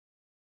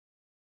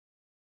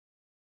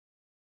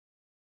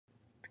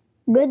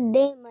Good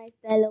day, my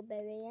fellow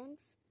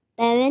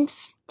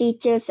parents,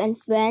 teachers, and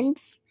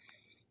friends.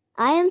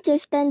 I am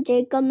Tristan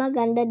Jacob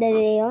Maganda de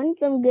Leon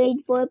from Grade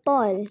 4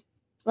 Paul.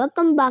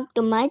 Welcome back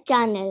to my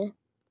channel.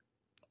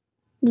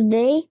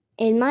 Today,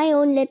 in my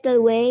own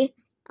little way,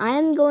 I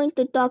am going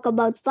to talk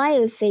about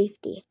fire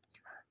safety,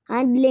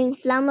 handling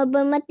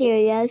flammable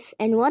materials,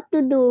 and what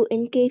to do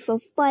in case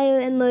of fire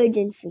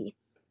emergency,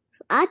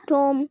 at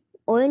home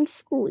or in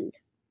school.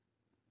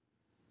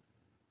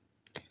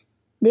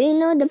 Do you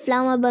know the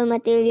flammable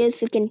materials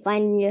you can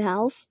find in your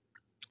house?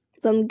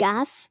 From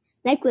gas,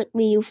 like what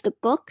we use to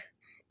cook,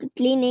 to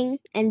cleaning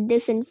and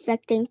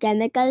disinfecting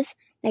chemicals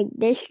like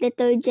dish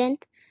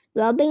detergent,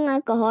 rubbing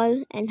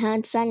alcohol, and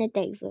hand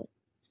sanitizer.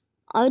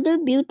 Other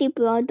beauty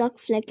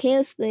products like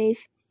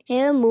hairsprays,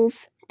 hair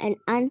mousse, and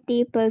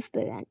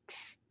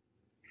antiperspirants.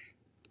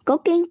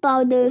 Cooking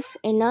powders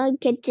in our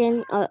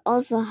kitchen are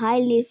also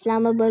highly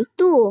flammable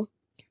too.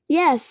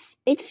 Yes,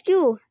 it's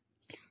true.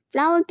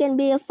 Flour can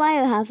be a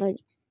fire hazard,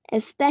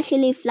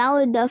 especially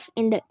flour dust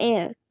in the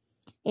air.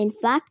 In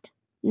fact,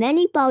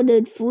 many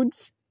powdered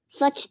foods,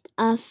 such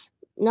as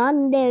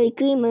non-dairy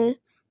creamer,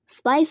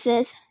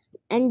 spices,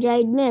 and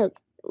dried milk,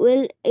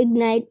 will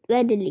ignite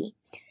readily.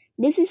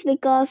 This is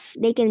because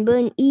they can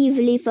burn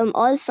easily from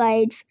all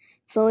sides,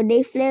 so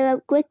they flare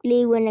up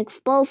quickly when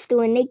exposed to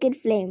a naked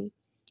flame.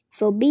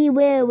 So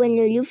beware when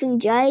you're using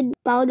dried,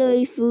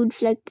 powdery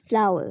foods like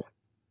flour.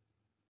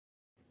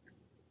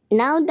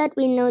 Now that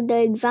we know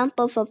the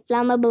examples of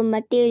flammable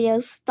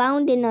materials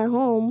found in our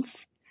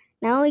homes,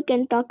 now we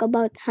can talk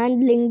about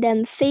handling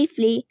them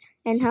safely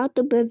and how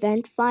to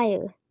prevent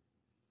fire.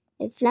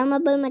 If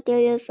flammable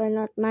materials are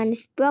not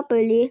managed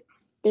properly,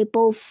 they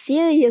pose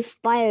serious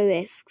fire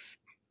risks.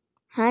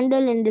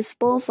 Handle and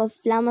dispose of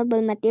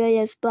flammable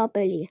materials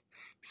properly.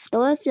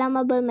 Store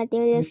flammable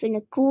materials in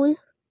a cool,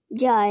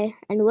 dry,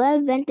 and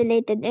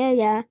well-ventilated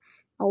area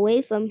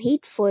away from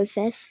heat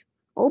sources,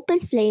 open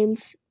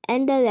flames,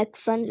 and direct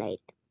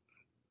sunlight.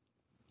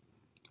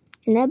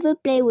 Never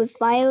play with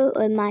fire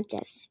or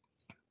matches.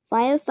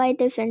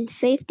 Firefighters and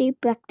safety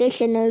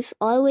practitioners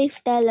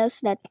always tell us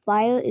that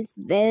fire is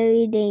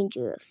very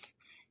dangerous,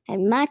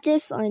 and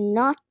matches are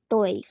not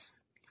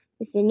toys.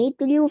 If you need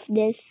to use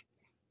this,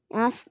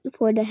 ask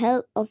for the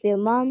help of your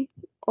mom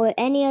or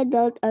any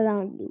adult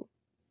around you.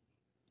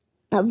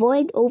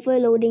 Avoid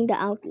overloading the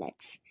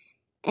outlets,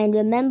 and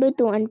remember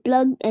to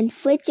unplug and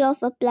switch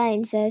off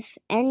appliances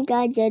and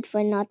gadgets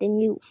when not in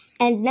use.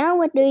 And now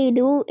what do you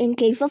do in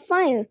case of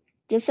fire?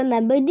 Just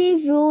remember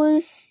these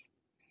rules.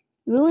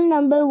 Rule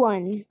number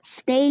 1,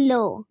 stay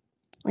low.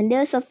 When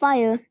there's a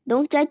fire,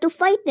 don't try to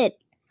fight it.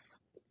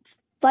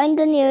 Find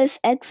the nearest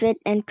exit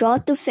and crawl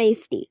to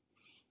safety.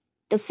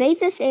 The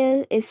safest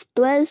area is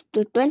 12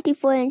 to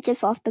 24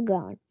 inches off the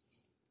ground.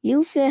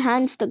 Use your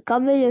hands to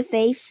cover your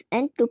face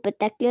and to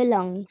protect your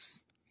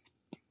lungs.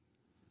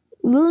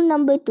 Rule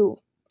number 2,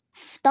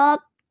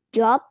 stop,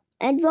 drop,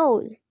 and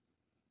roll.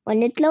 When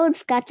the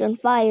clothes catch on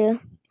fire,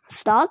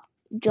 stop,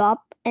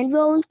 drop, and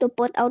roll to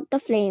put out the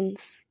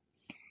flames.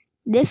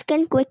 This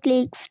can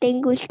quickly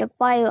extinguish the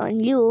fire on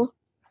you,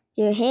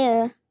 your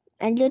hair,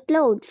 and your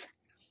clothes,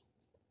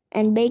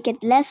 and make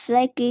it less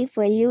likely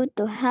for you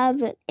to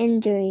have an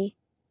injury.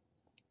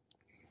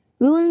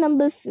 Rule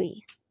number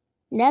 3,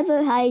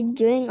 never hide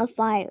during a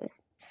fire.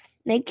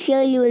 Make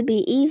sure you will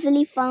be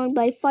easily found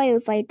by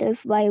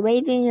firefighters by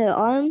waving your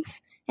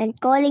arms and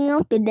calling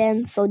out to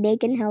them so they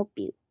can help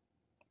you.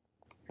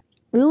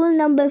 Rule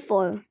number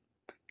 4,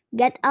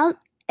 get out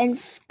and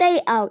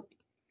stay out.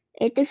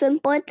 It is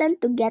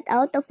important to get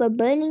out of a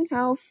burning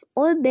house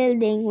or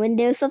building when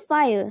there's a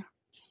fire,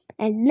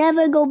 and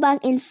never go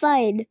back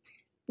inside.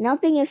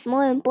 Nothing is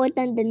more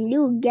important than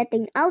you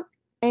getting out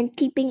and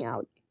keeping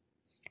out.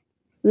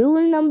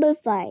 Rule number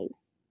 5,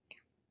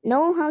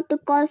 know how to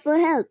call for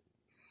help.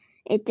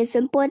 It is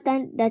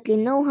important that you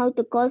know how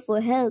to call for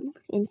help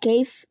in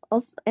case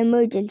of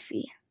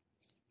emergency.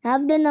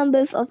 Have the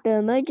numbers of the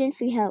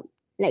emergency help,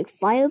 like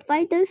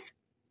firefighters,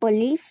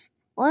 police,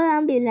 or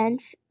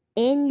ambulance,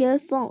 in your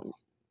phone.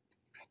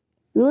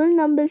 Rule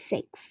number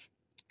 6,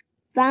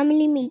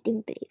 family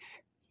meeting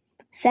place.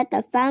 Set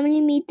a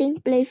family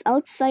meeting place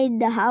outside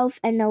the house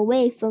and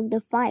away from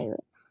the fire.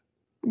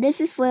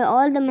 This is where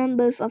all the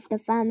members of the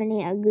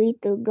family agree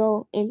to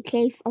go in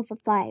case of a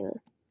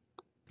fire.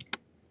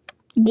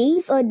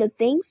 These are the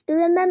things to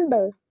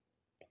remember.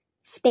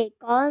 Stay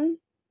calm,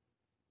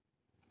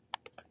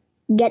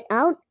 get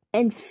out,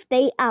 and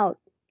stay out.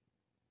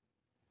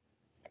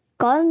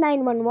 Call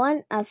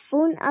 911 as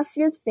soon as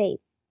you're safe.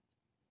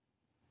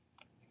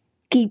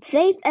 Keep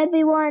safe,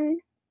 everyone.